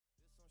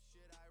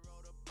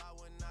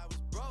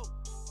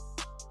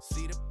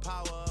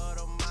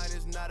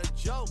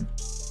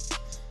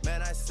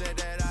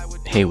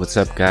Hey, what's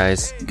up,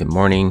 guys? Good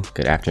morning,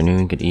 good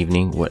afternoon, good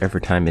evening, whatever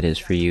time it is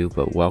for you,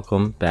 but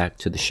welcome back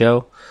to the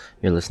show.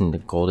 You're listening to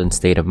Golden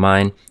State of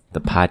Mind,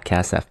 the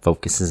podcast that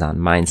focuses on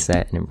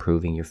mindset and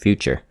improving your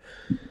future.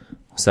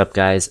 What's up,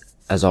 guys?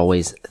 As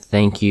always,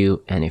 thank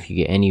you, and if you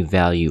get any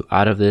value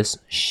out of this,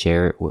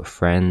 share it with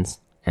friends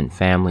and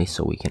family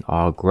so we can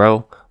all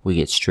grow. We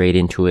get straight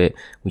into it.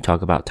 We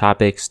talk about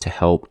topics to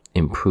help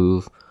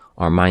improve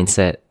our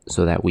mindset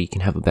so that we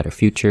can have a better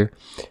future,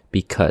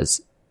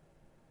 because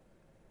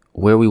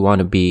where we want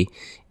to be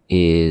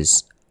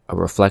is a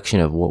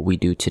reflection of what we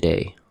do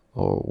today,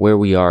 or where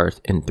we are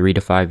in 3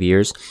 to 5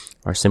 years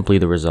are simply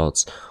the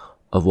results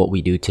of what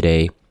we do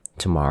today,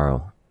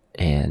 tomorrow,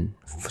 and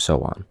so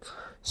on.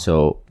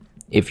 So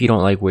if you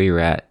don't like where you're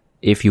at,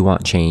 if you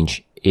want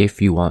change,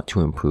 if you want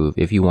to improve,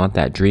 if you want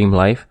that dream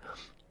life,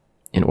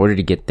 in order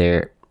to get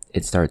there,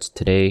 it starts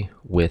today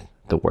with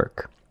the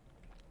work.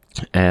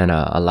 And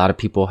a lot of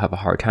people have a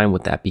hard time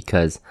with that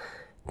because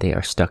they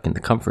are stuck in the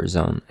comfort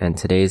zone. And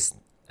today's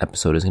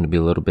episode is going to be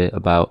a little bit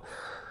about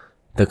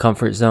the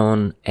comfort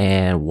zone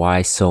and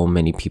why so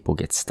many people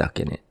get stuck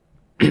in it.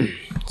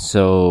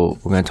 So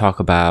we're going to talk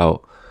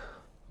about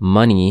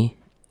money,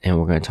 and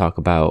we're going to talk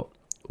about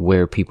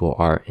where people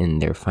are in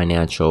their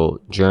financial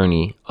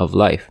journey of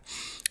life.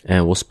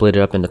 And we'll split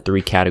it up into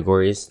 3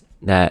 categories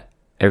that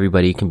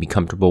everybody can be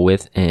comfortable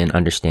with and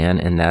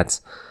understand. And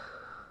that's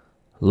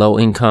low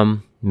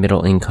income,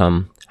 middle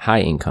income,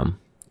 high income.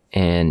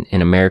 And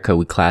in America,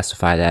 we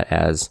classify that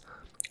as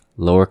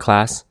lower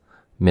class,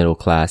 middle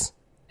class,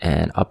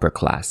 and upper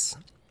class.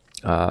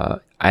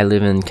 I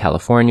live in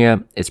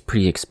California. It's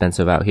pretty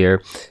expensive out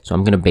here, so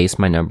I'm going to base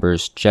my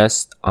numbers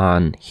just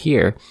on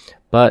here,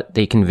 but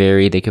they can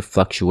vary. They can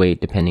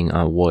fluctuate depending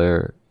on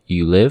where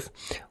you live,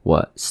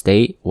 what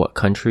state, what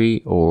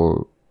country,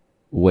 or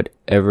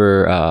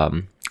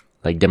whatever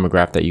like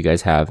demographic that you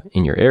guys have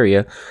in your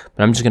area.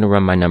 But I'm just going to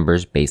run my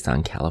numbers based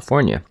on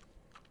California.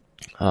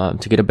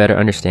 To get a better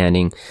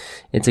understanding,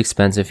 it's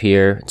expensive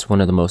here. It's one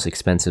of the most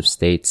expensive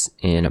states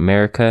in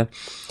America.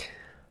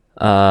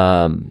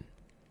 I'm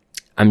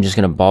just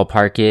going to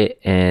ballpark it,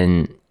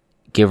 and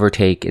give or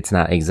take, it's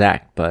not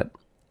exact, but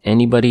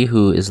anybody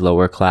who is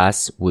lower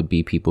class would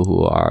be people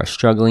who are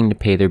struggling to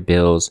pay their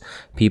bills,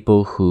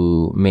 people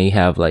who may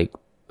have like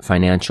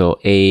financial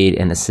aid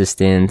and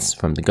assistance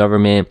from the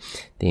government.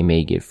 They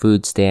may get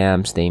food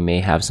stamps. They may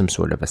have some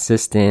sort of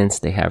assistance.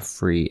 They have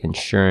free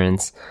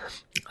insurance,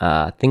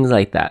 things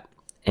like that.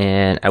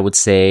 And I would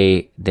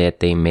say that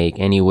they make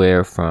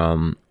anywhere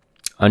from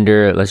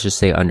let's just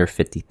say under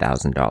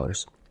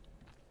 $50,000.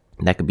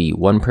 That could be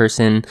one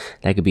person.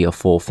 That could be a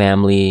full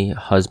family,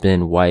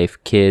 husband,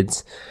 wife,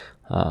 kids.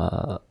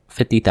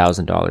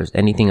 $50,000.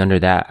 Anything under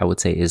that, I would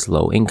say, is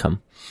low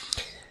income.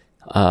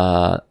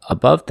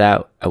 Above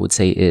that, I would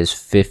say is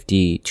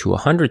 50 to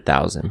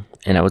 100,000.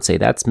 And I would say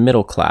that's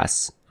middle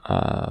class.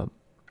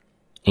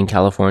 In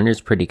California,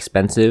 it's pretty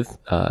expensive.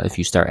 If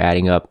you start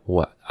adding up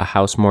what a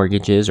house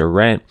mortgage is or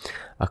rent,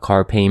 a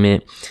car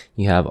payment,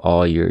 you have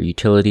all your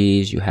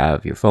utilities, you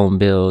have your phone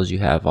bills, you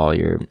have all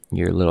your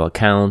little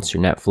accounts,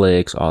 your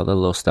Netflix, all the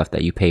little stuff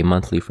that you pay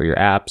monthly for your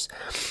apps,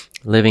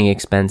 living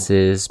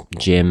expenses,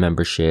 gym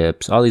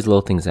memberships, all these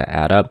little things that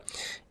add up.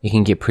 It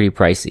can get pretty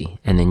pricey.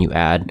 And then you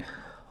add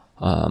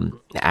the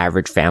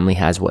average family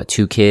has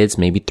 2 kids,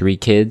 maybe 3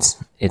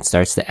 kids. It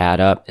starts to add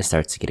up. It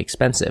starts to get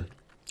expensive.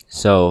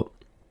 So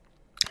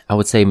I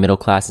would say middle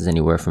class is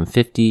anywhere from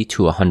 50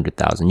 to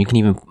 100,000. You can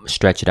even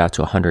stretch it out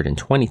to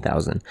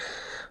 120,000.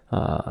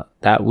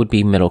 That would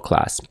be middle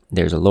class.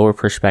 There's a lower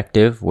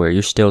perspective where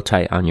you're still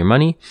tight on your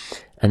money.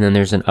 And then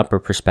there's an upper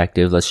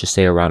perspective, let's just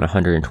say around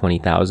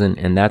 120,000.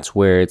 And that's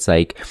where it's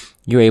like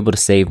you're able to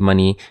save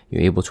money,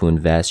 you're able to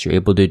invest, you're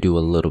able to do a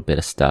little bit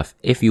of stuff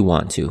if you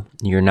want to.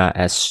 You're not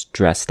as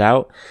stressed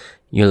out.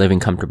 You're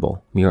living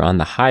comfortable. You're on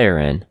the higher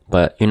end,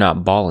 but you're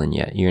not balling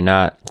yet. You're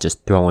not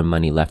just throwing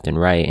money left and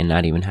right and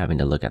not even having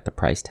to look at the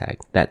price tag,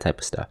 that type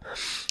of stuff.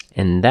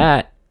 And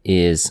that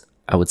is,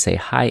 I would say,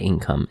 high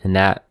income. And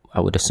that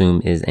I would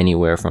assume is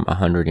anywhere from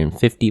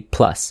 150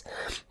 plus,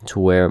 to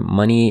where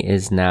money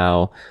is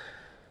now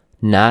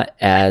not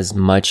as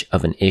much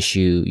of an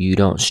issue. You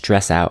don't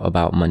stress out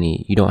about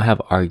money. You don't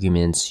have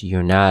arguments.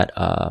 You're not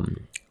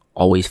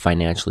always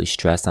financially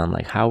stressed on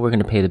like how we're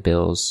going to pay the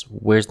bills.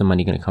 Where's the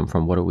money going to come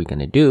from? What are we going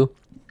to do?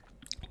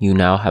 You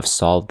now have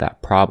solved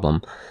that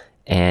problem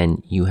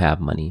and you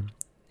have money.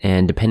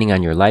 And depending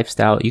on your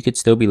lifestyle, you could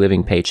still be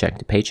living paycheck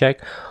to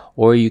paycheck,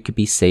 or you could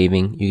be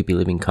saving. You could be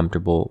living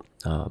comfortable.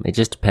 It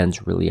just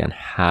depends really on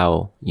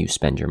how you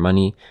spend your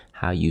money,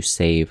 how you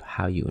save,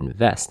 how you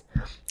invest.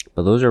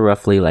 But those are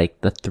roughly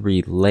like the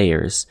 3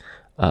 layers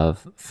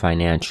of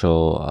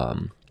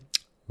financial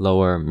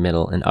lower,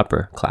 middle, and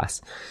upper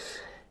class.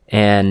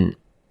 And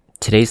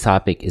today's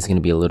topic is going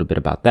to be a little bit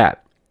about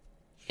that.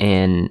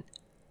 And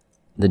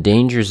the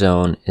danger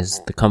zone is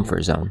the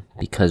comfort zone,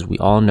 because we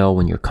all know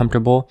when you're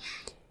comfortable,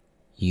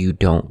 you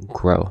don't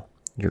grow.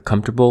 You're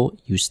comfortable,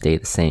 you stay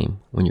the same.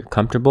 When you're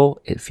comfortable,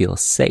 it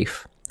feels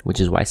safe. which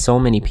is why so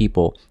many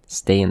people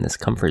stay in this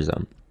comfort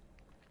zone.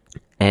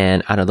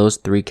 And out of those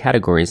three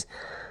categories,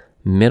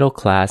 middle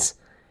class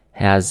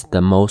has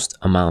the most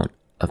amount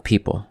of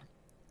people.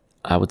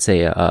 I would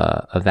say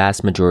a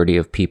vast majority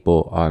of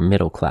people are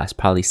middle class,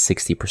 probably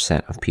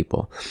 60% of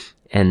people.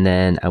 And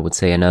then I would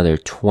say another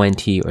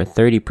 20 or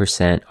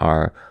 30%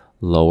 are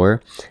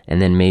lower.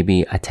 And then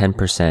maybe a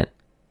 10%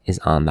 is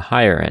on the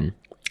higher end.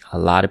 A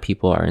lot of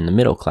people are in the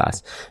middle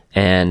class.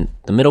 And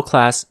the middle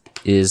class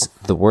is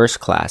the worst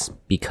class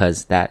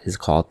because that is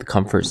called the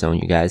comfort zone,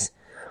 you guys.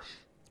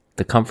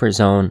 The comfort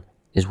zone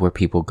is where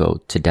people go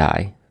to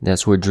die.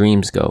 That's where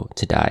dreams go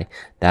to die.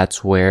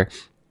 That's where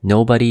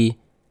nobody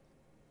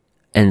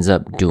ends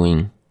up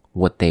doing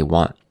what they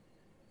want.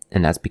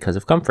 And that's because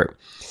of comfort.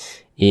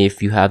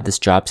 If you have this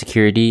job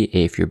security,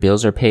 if your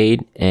bills are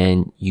paid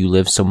and you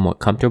live somewhat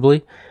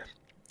comfortably,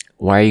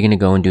 why are you going to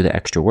go and do the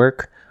extra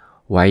work?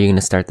 Why are you going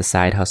to start the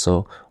side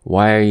hustle?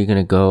 Why are you going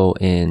to go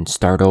and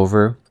start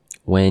over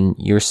when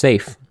you're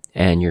safe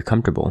and you're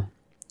comfortable?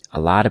 A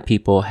lot of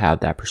people have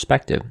that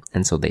perspective,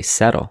 and so they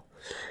settle.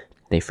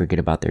 They forget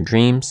about their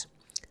dreams.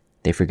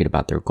 They forget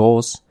about their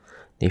goals.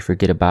 They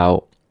forget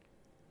about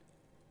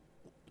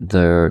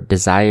their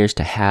desires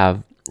to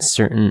have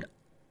certain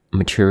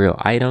material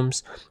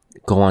items,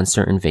 go on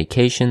certain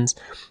vacations.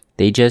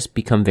 They just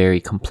become very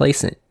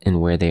complacent in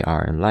where they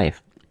are in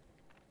life.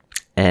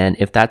 And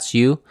if that's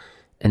you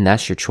and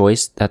that's your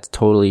choice, that's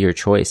totally your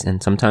choice.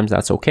 And sometimes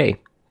that's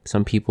okay.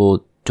 Some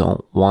people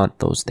don't want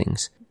those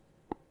things.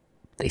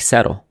 They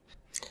settle.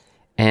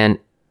 And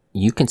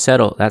you can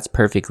settle. That's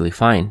perfectly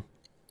fine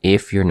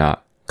if you're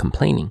not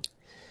complaining.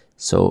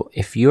 So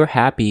if you're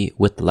happy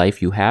with the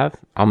life you have,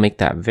 I'll make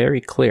that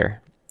very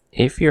clear.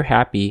 If you're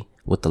happy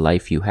with the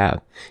life you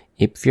have,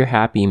 if you're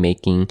happy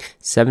making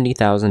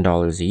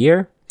 $70,000 a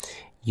year,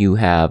 you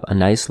have a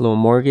nice little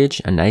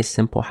mortgage, a nice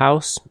simple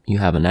house, you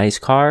have a nice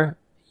car,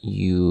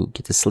 you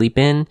get to sleep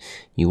in,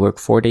 you work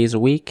 4 days a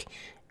week,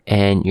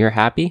 and you're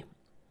happy,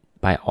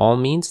 by all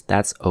means,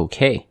 that's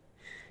okay.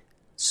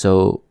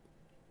 So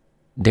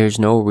there's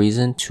no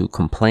reason to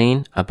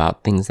complain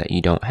about things that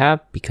you don't have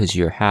because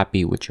you're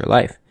happy with your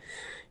life.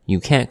 You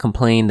can't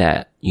complain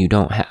that you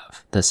don't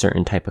have the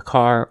certain type of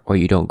car, or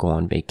you don't go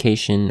on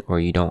vacation, or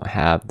you don't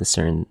have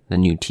the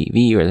new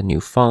TV or the new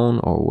phone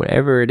or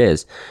whatever it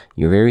is.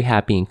 You're very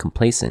happy and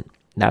complacent.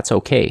 That's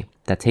okay.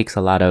 That takes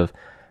a lot of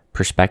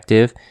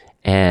perspective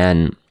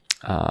and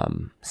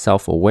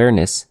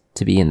self-awareness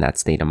to be in that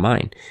state of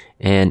mind.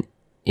 And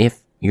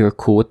if you're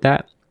cool with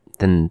that,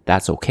 then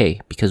that's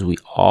okay, because we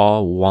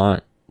all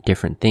want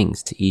different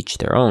things, to each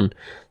their own.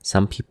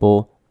 Some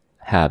people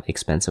have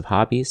expensive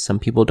hobbies. Some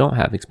people don't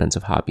have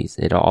expensive hobbies.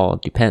 It all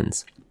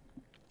depends.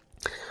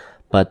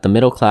 But the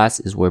middle class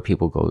is where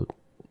people go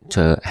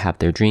to have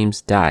their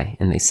dreams die,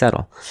 and they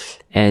settle.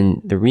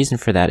 And the reason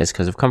for that is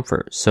because of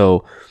comfort.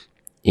 So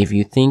if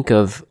you think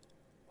of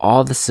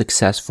all the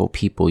successful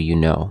people you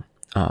know,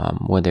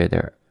 whether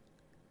they're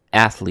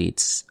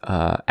athletes,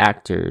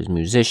 actors,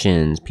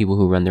 musicians, people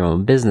who run their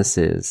own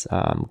businesses,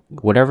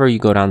 whatever you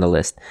go down the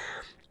list,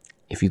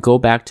 if you go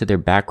back to their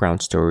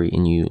background story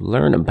and you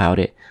learn about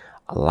it,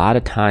 a lot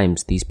of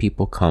times these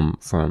people come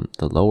from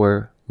the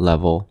lower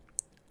level,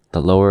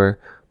 the lower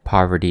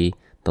poverty,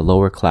 the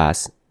lower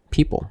class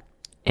people.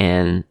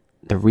 And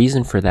the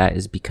reason for that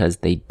is because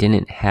they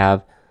didn't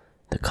have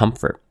the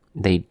comfort.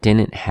 They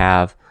didn't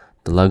have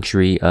the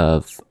luxury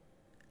of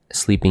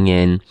sleeping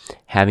in,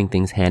 having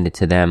things handed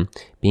to them,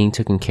 being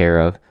taken care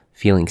of,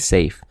 feeling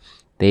safe.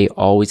 They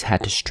always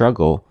had to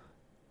struggle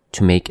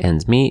to make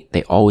ends meet.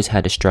 They always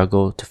had to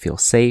struggle to feel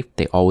safe.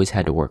 They always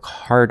had to work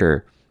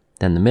harder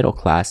than the middle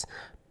class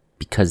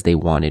because they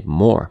wanted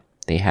more.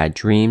 They had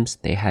dreams,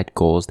 they had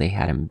goals, they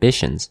had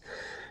ambitions.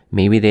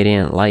 Maybe they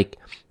didn't like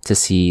to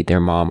see their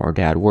mom or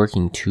dad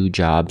working 2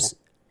 jobs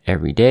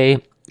every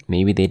day.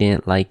 Maybe they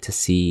didn't like to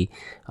see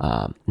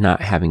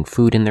not having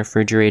food in their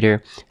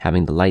refrigerator,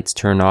 having the lights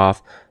turned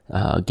off,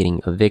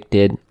 getting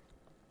evicted.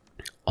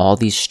 All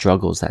these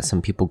struggles that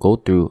some people go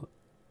through,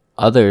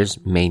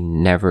 others may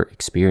never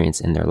experience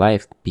in their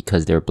life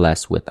because they're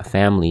blessed with a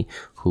family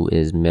who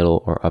is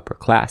middle or upper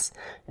class.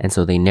 And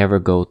so they never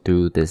go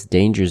through this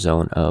danger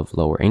zone of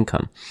lower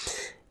income.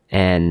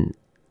 And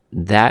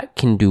that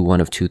can do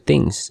one of 2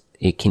 things.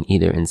 It can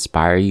either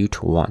inspire you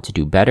to want to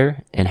do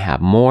better and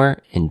have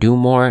more and do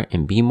more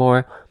and be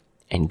more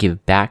and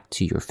give back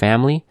to your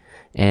family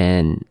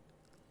and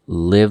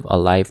live a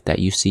life that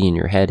you see in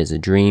your head as a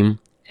dream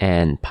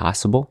and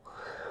possible.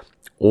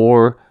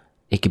 Or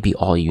it could be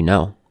all you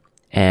know.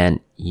 And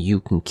you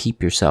can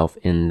keep yourself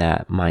in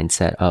that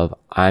mindset of,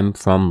 I'm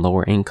from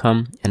lower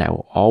income and I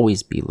will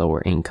always be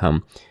lower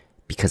income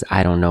because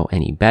I don't know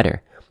any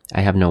better.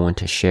 I have no one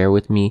to share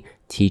with me,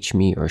 teach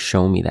me, or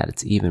show me that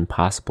it's even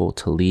possible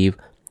to leave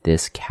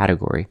this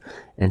category.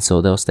 And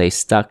so they'll stay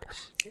stuck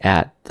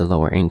at the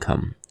lower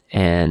income.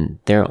 And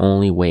their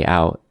only way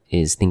out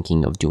is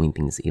thinking of doing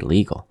things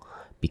illegal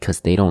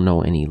because they don't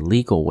know any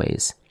legal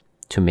ways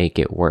to make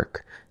it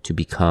work to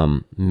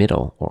become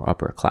middle or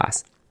upper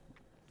class.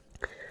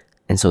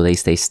 And so they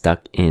stay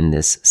stuck in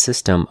this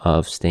system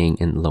of staying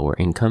in lower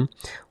income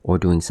or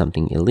doing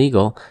something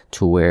illegal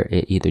to where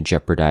it either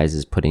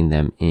jeopardizes putting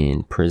them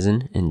in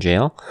prison and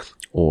jail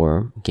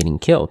or getting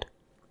killed.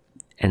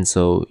 And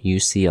so you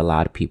see a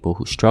lot of people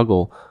who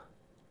struggle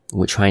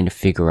with trying to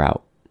figure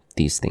out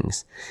these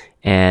things.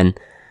 And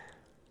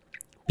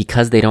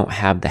because they don't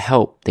have the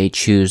help, they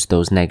choose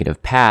those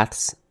negative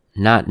paths,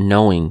 not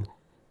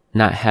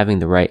having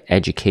the right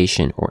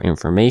education or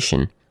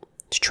information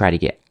to try to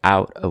get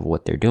out of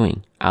what they're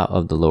doing, out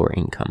of the lower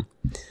income.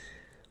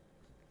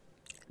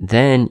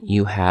 Then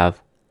you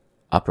have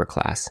upper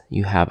class,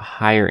 you have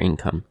higher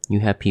income,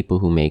 you have people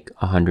who make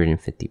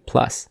 150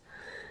 plus.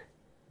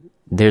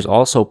 There's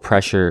also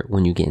pressure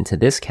when you get into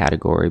this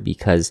category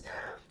because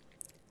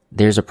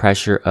there's a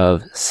pressure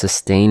of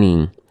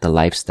sustaining the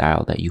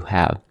lifestyle that you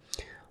have.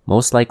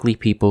 Most likely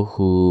people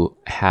who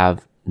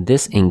have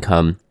this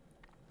income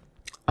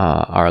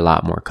are a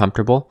lot more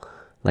comfortable.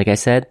 Like I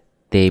said,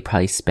 they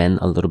probably spend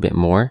a little bit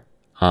more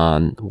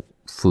on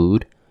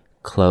food,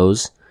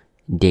 clothes,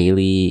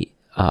 daily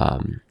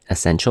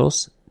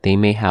essentials. They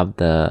may have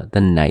the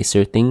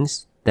nicer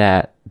things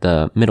that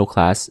the middle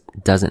class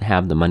doesn't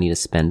have the money to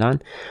spend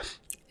on.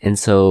 And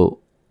so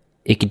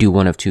it could do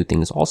one of two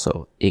things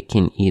also. It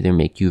can either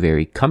make you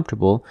very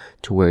comfortable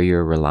to where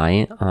you're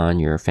reliant on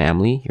your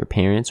family, your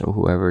parents, or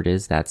whoever it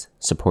is that's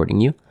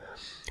supporting you.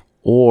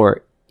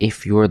 Or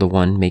if you're the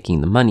one making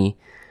the money,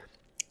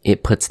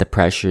 it puts the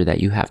pressure that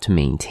you have to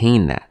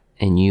maintain that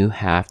and you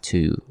have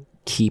to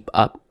keep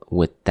up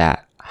with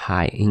that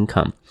high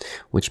income,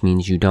 which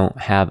means you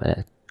don't have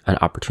an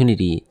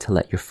opportunity to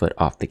let your foot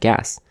off the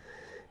gas.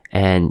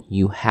 And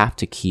you have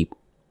to keep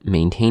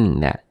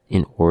maintaining that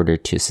in order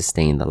to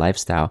sustain the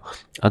lifestyle.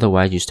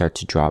 Otherwise, you start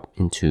to drop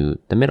into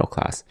the middle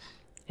class.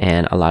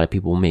 And a lot of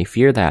people may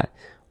fear that.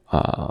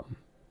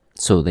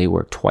 So they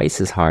work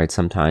twice as hard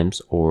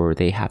sometimes, or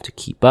they have to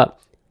keep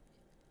up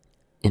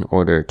in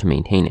order to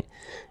maintain it.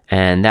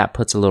 And that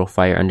puts a little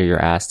fire under your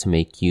ass to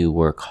make you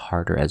work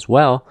harder as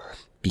well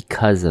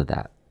because of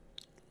that.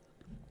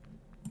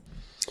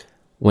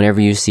 Whenever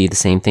you see the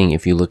same thing,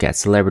 if you look at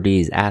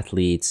celebrities,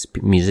 athletes,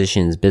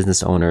 musicians,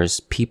 business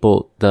owners,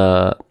 people,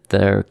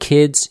 their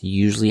kids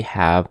usually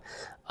have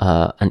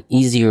an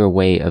easier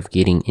way of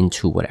getting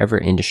into whatever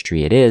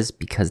industry it is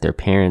because their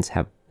parents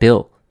have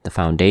built the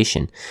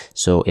foundation.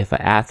 So if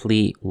an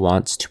athlete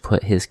wants to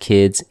put his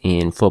kids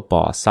in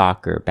football,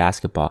 soccer,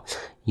 basketball,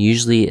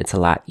 usually it's a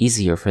lot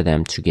easier for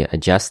them to get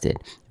adjusted.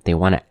 If they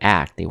want to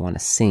act, they want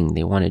to sing,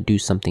 they want to do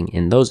something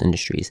in those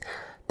industries,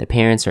 the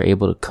parents are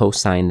able to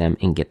co-sign them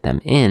and get them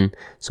in.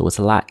 So it's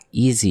a lot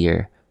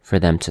easier for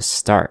them to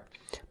start,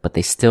 but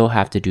they still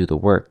have to do the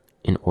work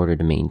in order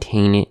to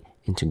maintain it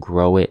and to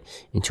grow it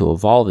and to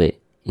evolve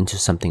it into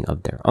something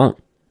of their own.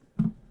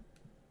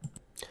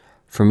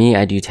 For me,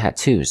 I do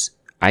tattoos.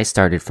 I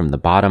started from the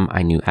bottom.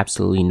 I knew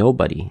absolutely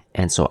nobody.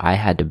 And so I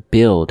had to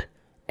build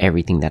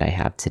everything that I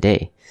have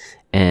today.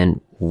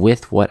 And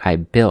with what I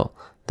built,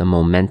 the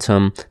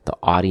momentum, the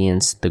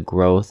audience, the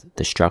growth,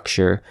 the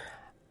structure,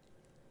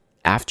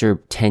 after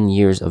 10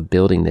 years of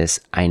building this,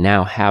 I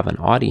now have an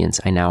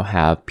audience. I now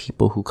have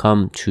people who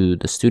come to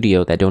the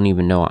studio that don't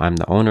even know I'm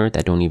the owner,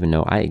 that don't even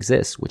know I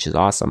exist, which is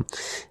awesome.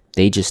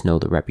 They just know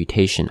the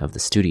reputation of the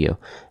studio.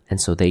 And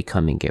so they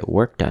come and get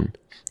work done.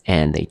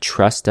 And they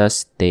trust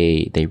us.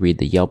 They read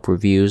the Yelp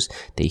reviews.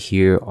 They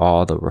hear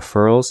all the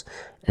referrals.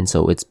 And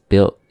so it's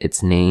built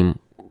its name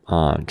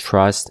on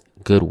trust,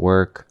 good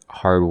work,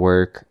 hard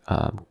work,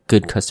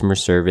 good customer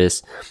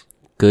service,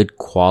 good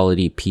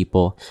quality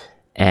people.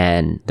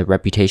 And the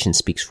reputation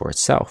speaks for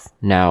itself.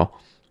 Now,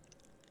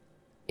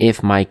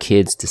 if my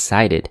kids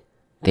decided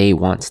they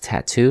want to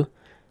tattoo,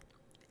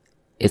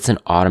 it's an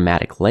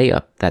automatic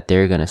layup that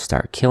they're going to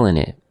start killing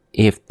it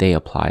if they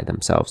apply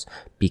themselves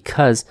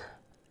because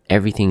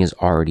everything is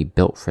already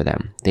built for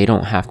them. They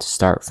don't have to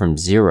start from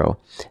 0.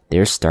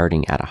 They're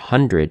starting at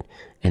 100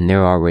 and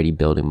they're already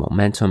building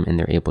momentum and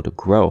they're able to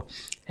grow.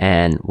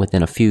 And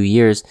within a few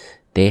years,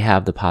 they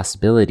have the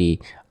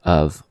possibility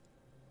of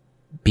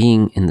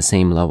being in the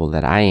same level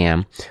that I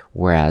am,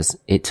 whereas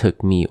it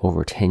took me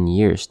over 10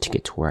 years to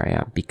get to where I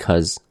am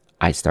because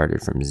I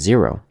started from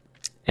 0.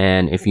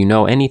 And if you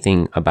know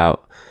anything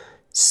about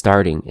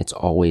starting, it's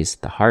always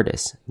the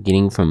hardest.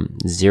 Getting from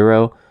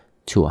 0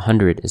 to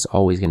 100 is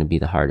always going to be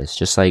the hardest.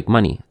 Just like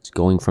money, it's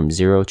going from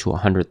 0 to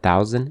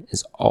 100,000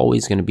 is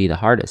always going to be the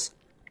hardest.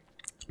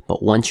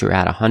 But once you're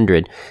at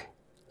 100,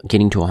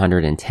 getting to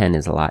 110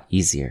 is a lot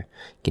easier.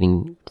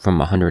 Getting from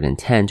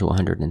 110 to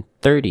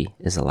 130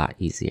 is a lot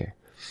easier.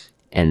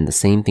 And the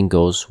same thing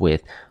goes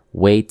with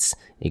weights.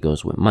 It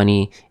goes with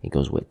money. It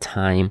goes with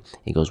time.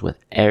 It goes with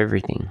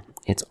everything.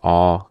 It's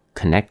all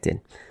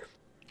connected.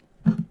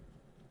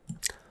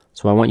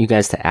 So I want you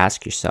guys to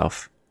ask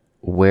yourself,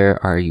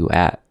 where are you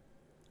at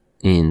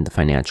in the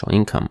financial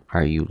income?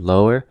 Are you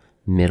lower,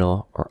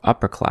 middle, or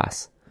upper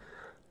class?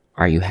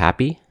 Are you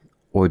happy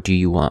or do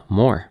you want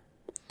more?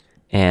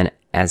 And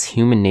as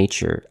human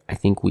nature, I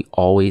think we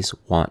always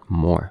want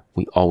more.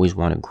 We always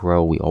want to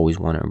grow. We always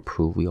want to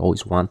improve. We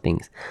always want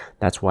things.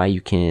 That's why you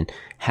can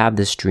have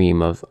this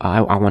dream of,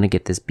 I want to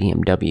get this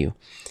BMW.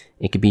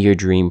 It could be your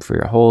dream for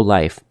your whole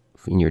life,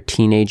 in your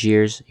teenage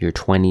years, your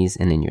 20s,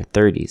 and in your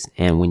 30s.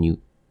 And when you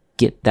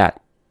get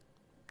that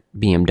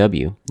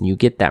BMW, you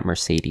get that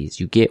Mercedes,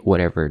 you get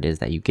whatever it is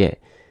that you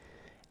get,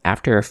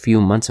 after a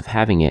few months of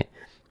having it,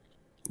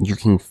 you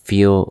can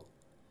feel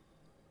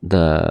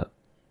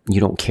you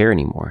don't care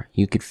anymore.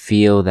 You could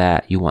feel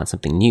that you want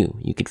something new.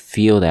 You could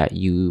feel that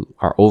you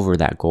are over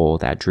that goal,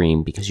 that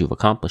dream, because you've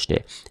accomplished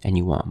it and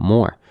you want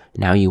more.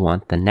 Now you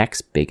want the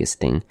next biggest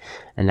thing.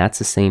 And that's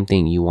the same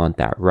thing. You want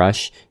that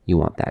rush. You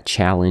want that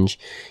challenge.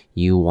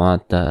 You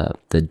want the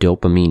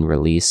dopamine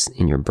release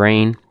in your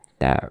brain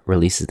that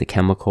releases the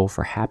chemical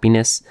for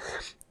happiness.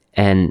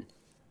 And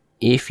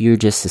if you're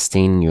just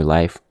sustaining your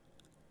life,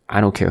 I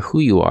don't care who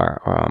you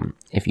are,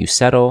 if you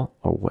settle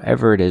or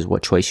whatever it is,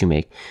 what choice you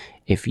make,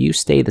 if you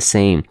stay the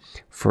same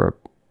for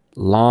a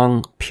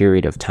long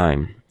period of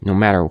time, no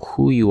matter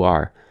who you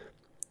are,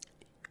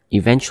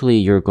 eventually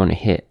you're going to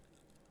hit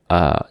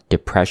a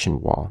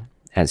depression wall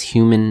as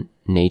human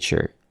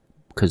nature,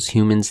 because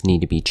humans need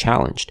to be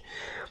challenged.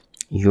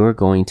 You're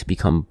going to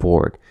become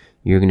bored.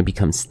 You're going to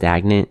become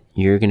stagnant.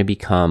 You're going to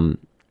become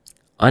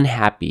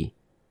unhappy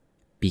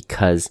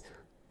because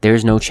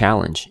there's no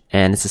challenge.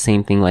 And it's the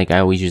same thing, like I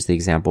always use the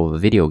example of a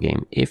video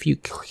game. If you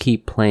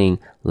keep playing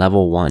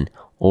level 1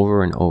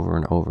 over and over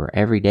and over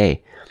every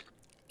day,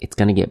 it's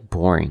going to get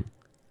boring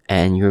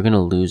and you're going to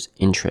lose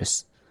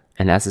interest.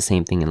 And that's the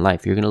same thing in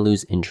life. You're going to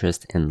lose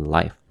interest in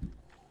life.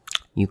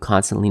 You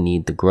constantly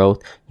need the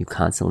growth. You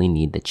constantly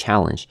need the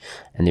challenge.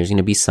 And there's going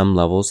to be some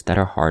levels that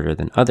are harder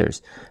than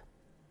others.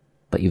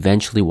 But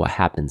eventually what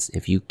happens,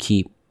 if you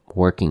keep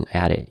working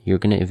at it, you're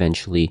going to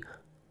eventually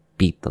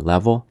beat the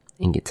level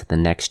and get to the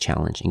next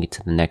challenge and get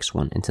to the next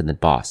one and to the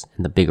boss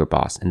and the bigger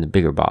boss and the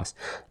bigger boss.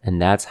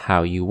 And that's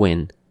how you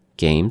win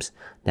games.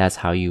 That's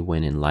how you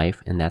win in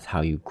life. And that's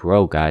how you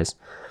grow, guys.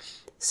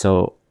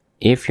 So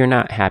if you're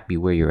not happy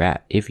where you're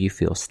at, if you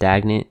feel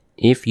stagnant,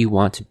 if you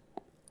want to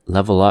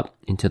level up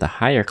into the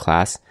higher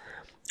class,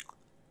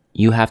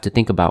 you have to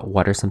think about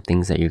what are some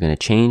things that you're going to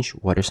change.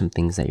 What are some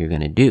things that you're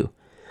going to do?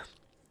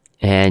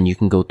 And you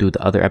can go through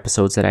the other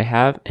episodes that I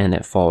have, and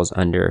it falls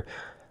under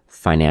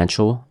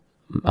financial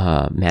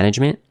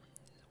management,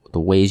 the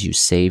ways you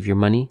save your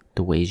money,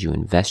 the ways you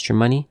invest your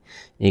money.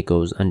 It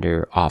goes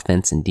under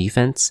offense and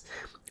defense.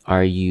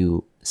 Are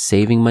you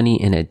saving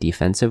money in a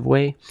defensive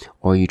way,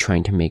 or are you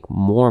trying to make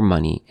more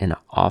money in an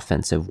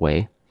offensive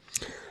way?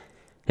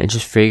 And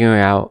just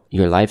figuring out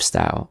your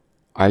lifestyle.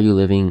 Are you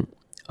living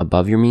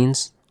above your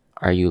means?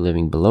 Are you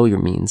living below your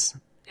means?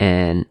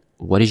 And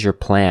what is your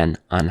plan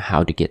on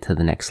how to get to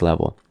the next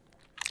level?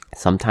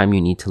 Sometimes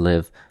you need to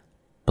live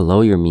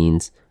below your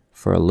means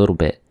for a little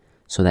bit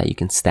so that you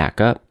can stack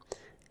up,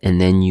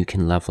 and then you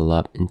can level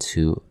up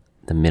into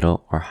the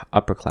middle or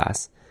upper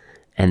class.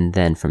 And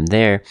then from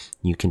there,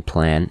 you can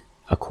plan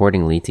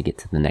accordingly to get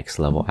to the next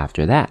level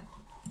after that.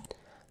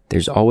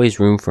 There's always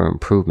room for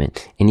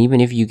improvement. And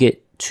even if you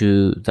get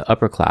to the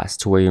upper class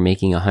to where you're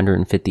making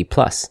 150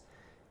 plus,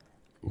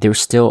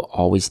 there's still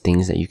always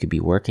things that you could be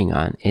working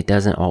on. It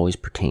doesn't always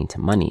pertain to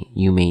money.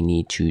 You may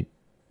need to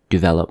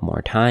develop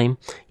more time.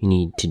 You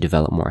need to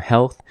develop more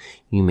health.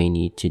 You may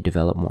need to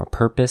develop more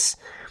purpose.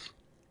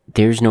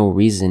 There's no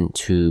reason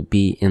to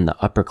be in the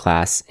upper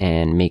class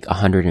and make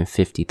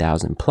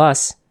 150,000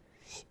 plus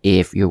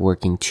if you're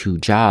working 2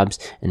 jobs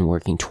and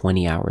working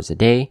 20 hours a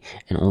day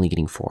and only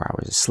getting 4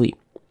 hours of sleep.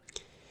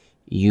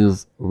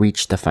 You've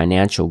reached the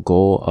financial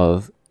goal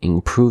of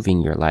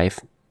improving your life,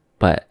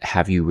 but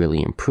have you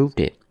really improved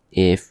it?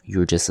 If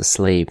you're just a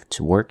slave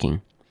to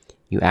working,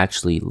 you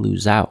actually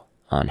lose out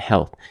on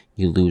health.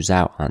 You lose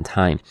out on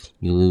time.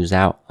 You lose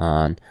out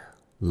on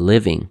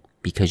living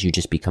because you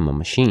just become a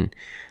machine.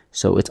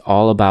 So it's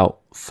all about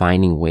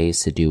finding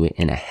ways to do it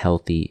in a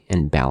healthy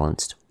and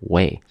balanced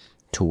way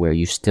to where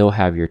you still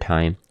have your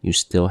time, you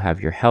still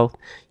have your health,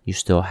 you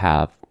still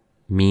have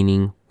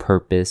meaning,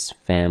 purpose,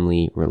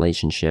 family,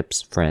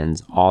 relationships,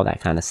 friends, all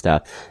that kind of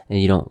stuff, and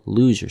you don't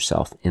lose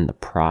yourself in the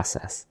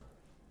process.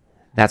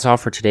 That's all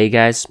for today,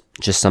 guys.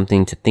 Just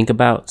something to think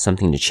about,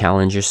 something to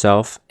challenge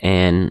yourself.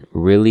 And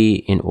really,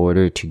 in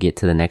order to get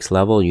to the next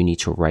level, you need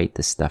to write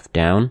this stuff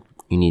down.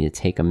 You need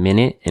to take a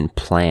minute and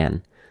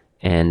plan.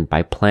 And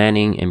by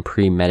planning and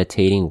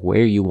premeditating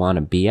where you want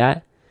to be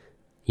at,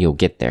 you'll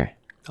get there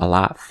a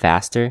lot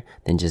faster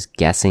than just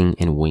guessing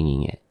and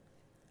winging it.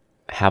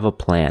 Have a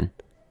plan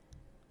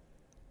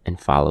and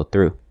follow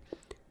through.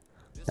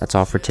 That's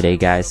all for today,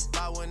 guys.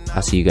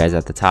 I'll see you guys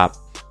at the top.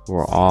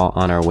 We're all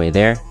on our way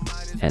there,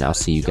 and I'll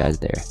see you guys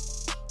there.